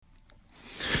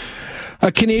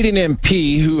A Canadian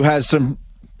MP who has some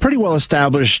pretty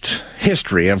well-established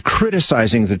history of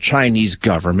criticizing the Chinese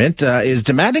government is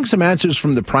demanding some answers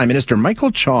from the Prime Minister.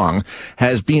 Michael Chong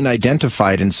has been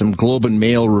identified in some Globe and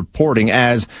Mail reporting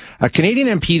as a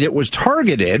Canadian MP that was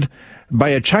targeted by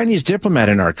a Chinese diplomat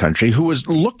in our country who was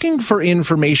looking for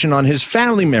information on his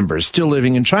family members still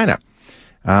living in China.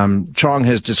 Chong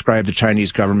has described the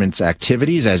Chinese government's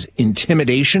activities as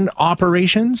intimidation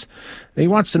operations. He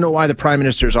wants to know why the Prime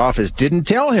Minister's office didn't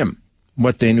tell him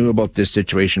what they knew about this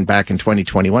situation back in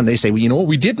 2021. They say, well, you know what?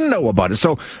 We didn't know about it.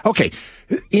 So, okay,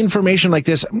 information like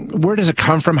this, where does it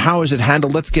come from? How is it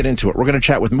handled? Let's get into it. We're going to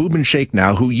chat with Mubin Sheikh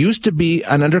now, who used to be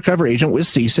an undercover agent with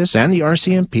CSIS and the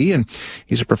RCMP, and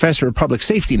he's a professor of public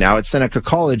safety now at Seneca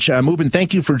College. Mubin,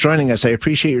 thank you for joining us. I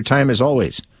appreciate your time as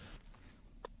always.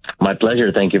 My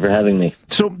pleasure. Thank you for having me.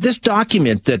 So this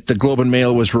document that the Globe and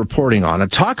Mail was reporting on,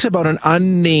 it talks about an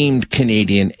unnamed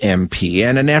Canadian MP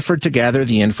and an effort to gather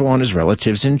the info on his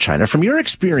relatives in China. From your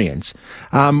experience,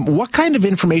 what kind of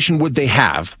information would they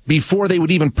have before they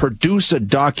would even produce a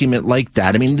document like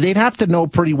that? I mean, they'd have to know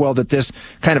pretty well that this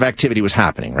kind of activity was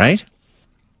happening, right?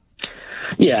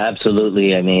 Yeah,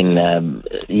 absolutely. I mean, the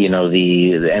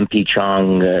MP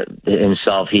Chong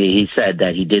himself, he said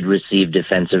that he did receive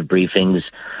defensive briefings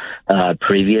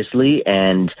previously.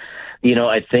 And,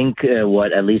 I think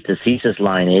what at least the CSIS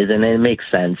line is, and it makes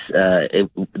sense,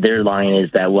 their line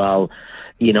is that,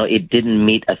 it didn't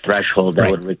meet a threshold that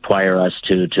would require us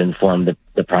to inform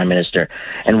the Prime Minister.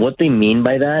 And what they mean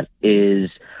by that is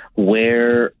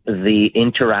where the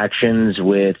interactions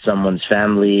with someone's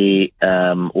family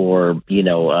or,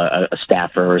 a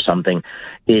staffer or something,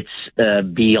 it's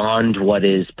beyond what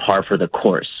is par for the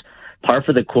course. Par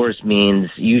for the course means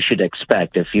you should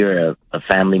expect, if you're a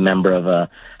family member of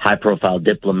a high-profile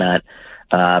diplomat,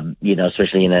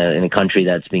 especially in a country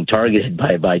that's being targeted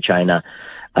by China,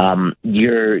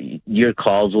 your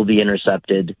calls will be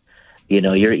intercepted.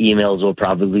 Your emails will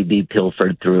probably be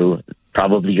pilfered through,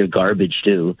 probably your garbage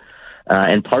too.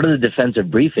 And part of the defensive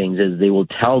briefings is they will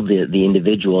tell the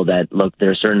individual that, look, there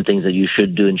are certain things that you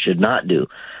should do and should not do.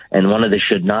 And one of the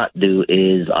should not do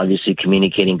is obviously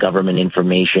communicating government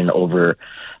information over,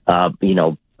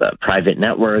 private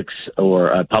networks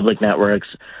or public networks,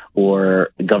 or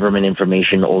government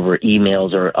information over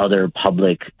emails or other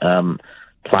public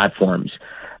platforms.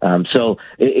 So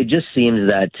it just seems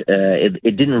that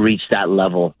it didn't reach that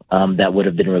level that would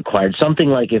have been required. Something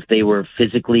like if they were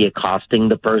physically accosting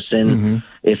the person,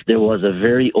 if there was a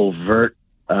very overt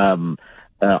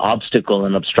obstacle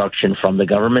and obstruction from the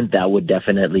government, that would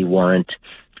definitely warrant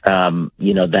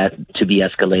that to be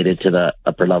escalated to the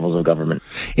upper levels of government.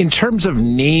 In terms of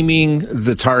naming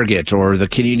the target or the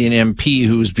Canadian MP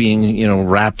who's being,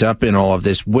 wrapped up in all of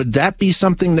this, would that be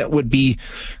something that would be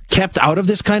kept out of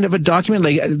this kind of a document?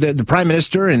 Like the Prime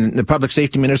Minister and the Public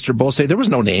Safety Minister both say there was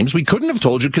no names. We couldn't have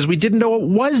told you because we didn't know it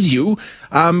was you.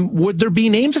 Would there be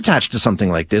names attached to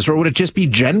something like this, or would it just be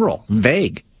general,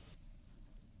 vague?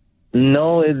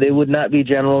 No, they would not be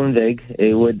general and vague.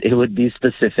 It would be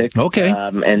specific. Okay.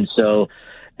 And so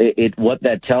what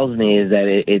that tells me is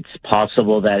that it's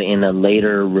possible that in a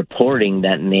later reporting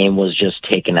that name was just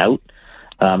taken out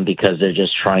because they're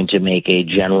just trying to make a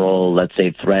general, let's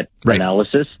say, threat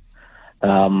analysis.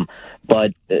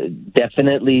 But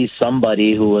definitely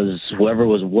somebody whoever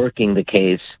was working the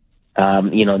case,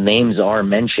 names are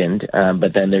mentioned,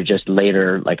 but then they're just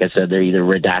later, like I said, they're either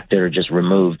redacted or just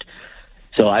removed.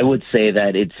 So I would say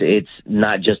that it's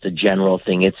not just a general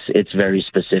thing. It's very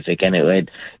specific, and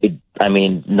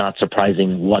not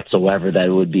surprising whatsoever that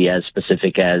it would be as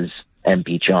specific as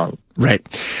MP Chong. Right.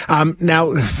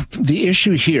 Now, the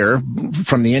issue here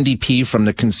from the NDP, from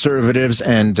the Conservatives,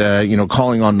 and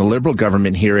calling on the Liberal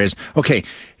government here is, okay,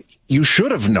 you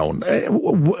should have known.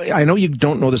 I know you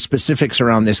don't know the specifics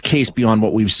around this case beyond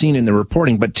what we've seen in the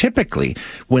reporting, but typically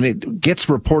when it gets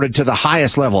reported to the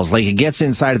highest levels, like it gets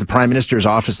inside of the Prime Minister's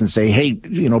office and say, hey,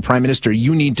 Prime Minister,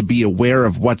 you need to be aware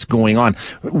of what's going on.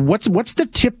 What's the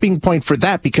tipping point for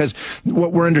that? Because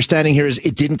what we're understanding here is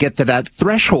it didn't get to that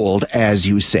threshold, as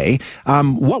you say.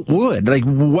 What would?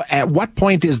 At what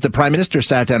point is the Prime Minister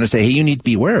sat down and say, hey, you need to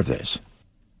be aware of this?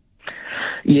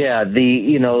 Yeah,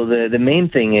 the main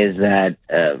thing is that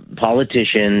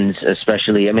politicians,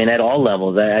 especially, at all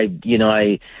levels,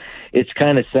 it's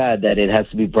kind of sad that it has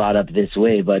to be brought up this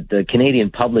way, but the Canadian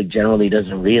public generally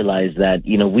doesn't realize that,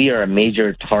 we are a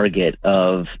major target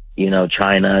of,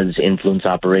 China's influence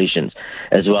operations,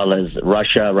 as well as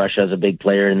Russia. Russia is a big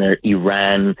player in there,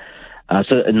 Iran,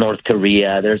 so North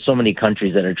Korea. There are so many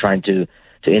countries that are trying to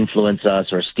influence us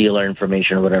or steal our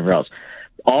information or whatever else.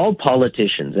 All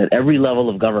politicians at every level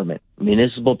of government,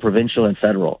 municipal, provincial, and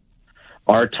federal,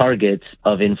 are targets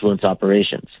of influence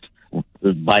operations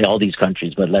by all these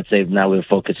countries. But let's say now we're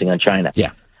focusing on China.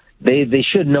 Yeah. They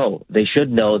should know. They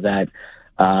should know that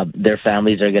their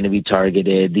families are going to be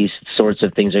targeted. These sorts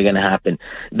of things are going to happen.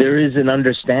 There is an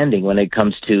understanding when it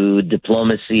comes to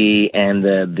diplomacy and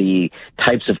the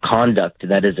types of conduct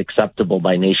that is acceptable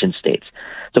by nation states.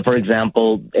 So, for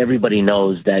example, everybody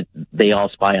knows that they all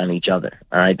spy on each other.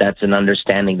 All right, that's an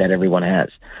understanding that everyone has.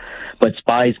 But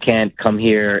spies can't come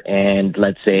here and,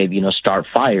 let's say, start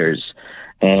fires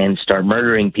and start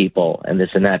murdering people and this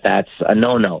and that. That's a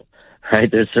no-no. Right?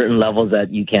 There's certain levels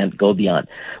that you can't go beyond.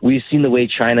 We've seen the way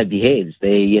China behaves.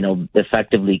 They,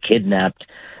 effectively kidnapped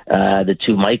the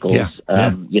two Michaels,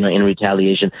 in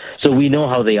retaliation. So we know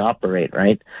how they operate,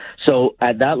 right? So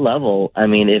at that level, I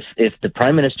mean, if the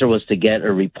Prime Minister was to get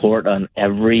a report on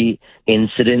every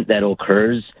incident that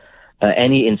occurs,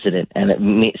 any incident, and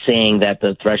saying that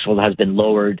the threshold has been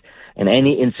lowered, and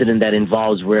any incident that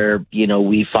involves where,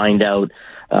 we find out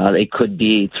it could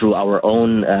be through our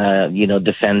own,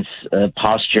 defense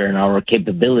posture and our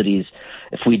capabilities.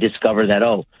 If we discover that,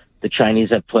 the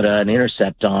Chinese have put an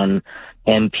intercept on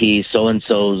MP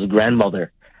so-and-so's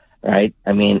grandmother, right?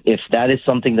 I mean, if that is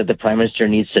something that the Prime Minister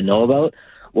needs to know about,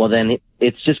 well, then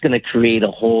it's just going to create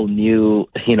a whole new,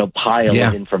 pile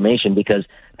of information, because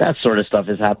that sort of stuff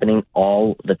is happening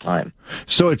all the time.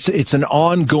 So it's an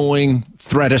ongoing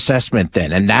threat assessment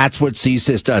then, and that's what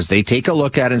CSIS does. They take a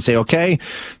look at it and say, okay,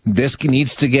 this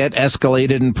needs to get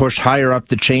escalated and pushed higher up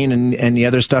the chain, and the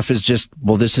other stuff is just,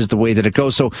 well, this is the way that it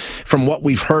goes. So from what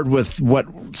we've heard with what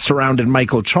surrounded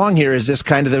Michael Chong here, is this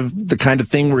kind of the kind of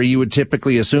thing where you would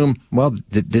typically assume, well,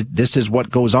 this is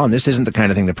what goes on. This isn't the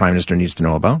kind of thing the Prime Minister needs to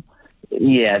know about?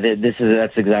 Yeah,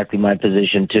 that's exactly my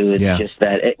position too. It's just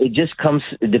that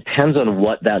it depends on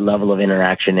what that level of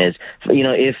interaction is.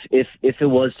 If it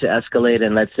was to escalate,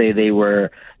 and let's say they were,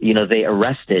 they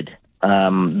arrested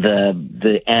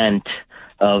the aunt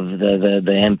of the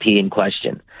MP in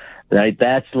question, right?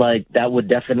 That would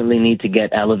definitely need to get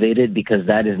elevated, because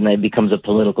that becomes a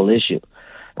political issue.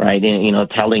 Right. And,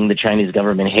 telling the Chinese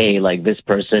government, hey, like this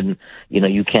person,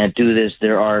 you can't do this.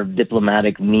 There are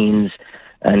diplomatic means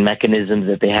and mechanisms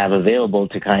that they have available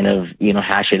to kind of,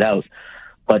 hash it out.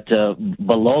 But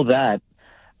below that,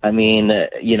 I mean,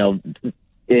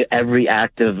 every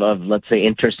act of, let's say,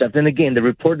 intercept. And again, the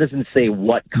report doesn't say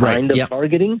what kind of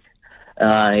targeting.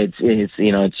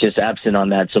 It's just absent on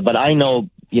that. So, but I know,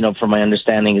 from my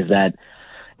understanding is that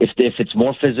if it's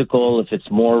more physical, if it's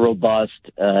more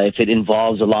robust, if it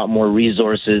involves a lot more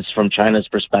resources from China's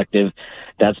perspective,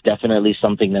 that's definitely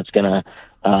something that's going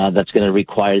to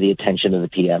require the attention of the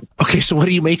PM. Okay, so what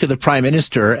do you make of the Prime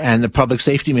Minister and the Public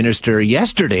Safety Minister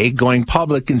yesterday going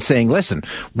public and saying, listen,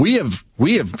 we have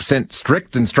sent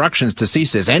strict instructions to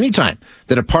CSIS. Anytime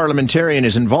that a parliamentarian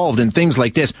is involved in things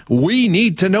like this, we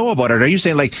need to know about it. Are you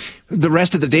saying, like, the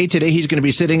rest of the day today he's going to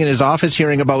be sitting in his office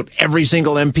hearing about every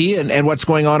single MP and what's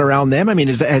going on around them? I mean,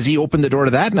 has he opened the door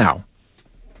to that now?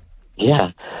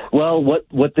 Yeah. Well,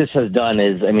 what this has done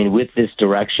is, I mean, with this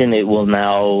direction, it will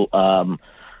now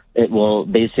it will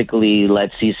basically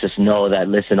let CSIS know that,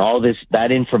 listen, all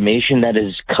that information that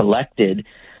is collected,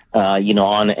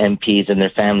 on MPs and their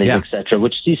families, etc.,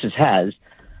 which CSIS has,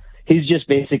 he's just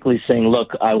basically saying,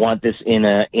 look, I want this in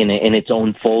its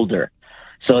own folder.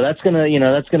 So that's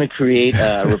gonna create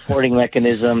a reporting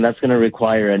mechanism. That's gonna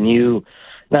require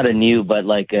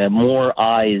more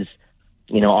eyes,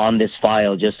 on this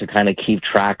file, just to kind of keep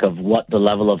track of what the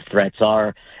level of threats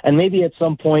are. And maybe at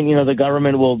some point, the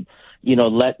government will,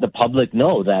 let the public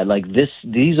know that, like,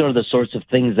 these are the sorts of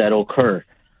things that occur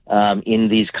in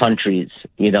these countries,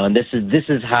 and this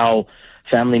is how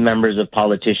family members of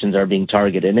politicians are being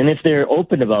targeted. And if they're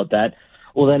open about that,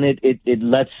 well, then it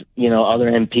lets,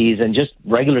 other MPs and just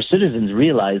regular citizens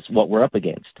realize what we're up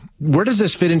against. Where does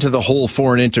this fit into the whole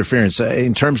foreign interference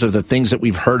in terms of the things that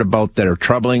we've heard about that are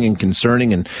troubling and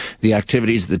concerning, and the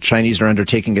activities the Chinese are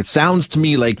undertaking? It sounds to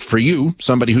me like, for you,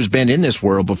 somebody who's been in this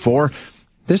world before,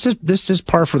 this is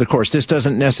par for the course. This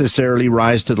doesn't necessarily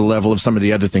rise to the level of some of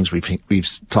the other things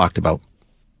we've talked about.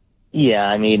 Yeah,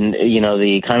 I mean,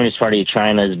 the Communist Party of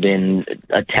China has been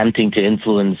attempting to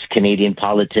influence Canadian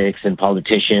politics and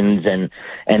politicians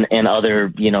and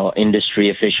other, industry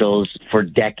officials for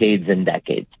decades and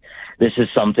decades. This is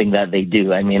something that they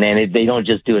do. I mean, and they don't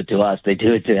just do it to us, they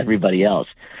do it to everybody else.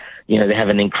 They have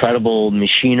an incredible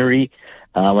machinery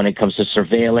when it comes to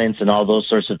surveillance and all those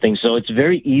sorts of things. So it's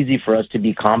very easy for us to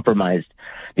be compromised.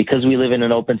 Because we live in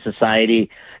an open society,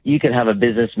 you can have a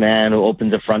businessman who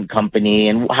opens a front company,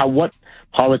 and what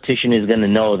politician is going to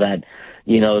know that,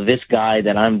 this guy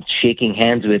that I'm shaking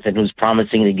hands with and who's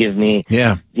promising to give me,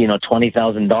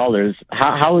 $20,000.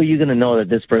 How are you going to know that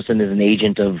this person is an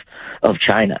agent of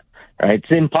China? Right?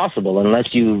 It's impossible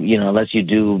unless you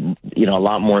do, a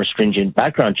lot more stringent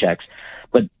background checks.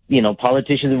 But,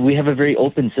 politicians, we have a very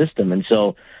open system. And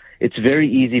so it's very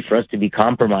easy for us to be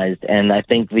compromised. And I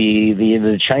think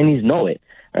the Chinese know it,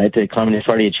 right? The Communist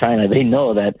Party of China, they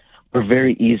know that we're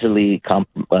very easily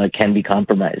can be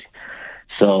compromised.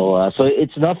 So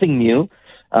it's nothing new.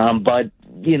 But,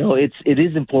 it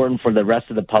is important for the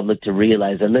rest of the public to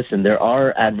realize that, listen, there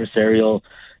are adversarial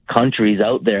countries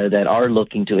out there that are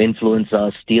looking to influence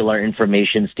us, steal our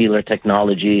information, steal our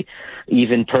technology,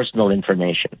 even personal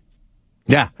information.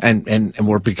 Yeah, and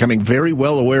we're becoming very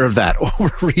well aware of that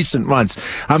over recent months.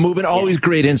 Movin, always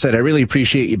great insight. I really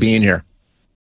appreciate you being here.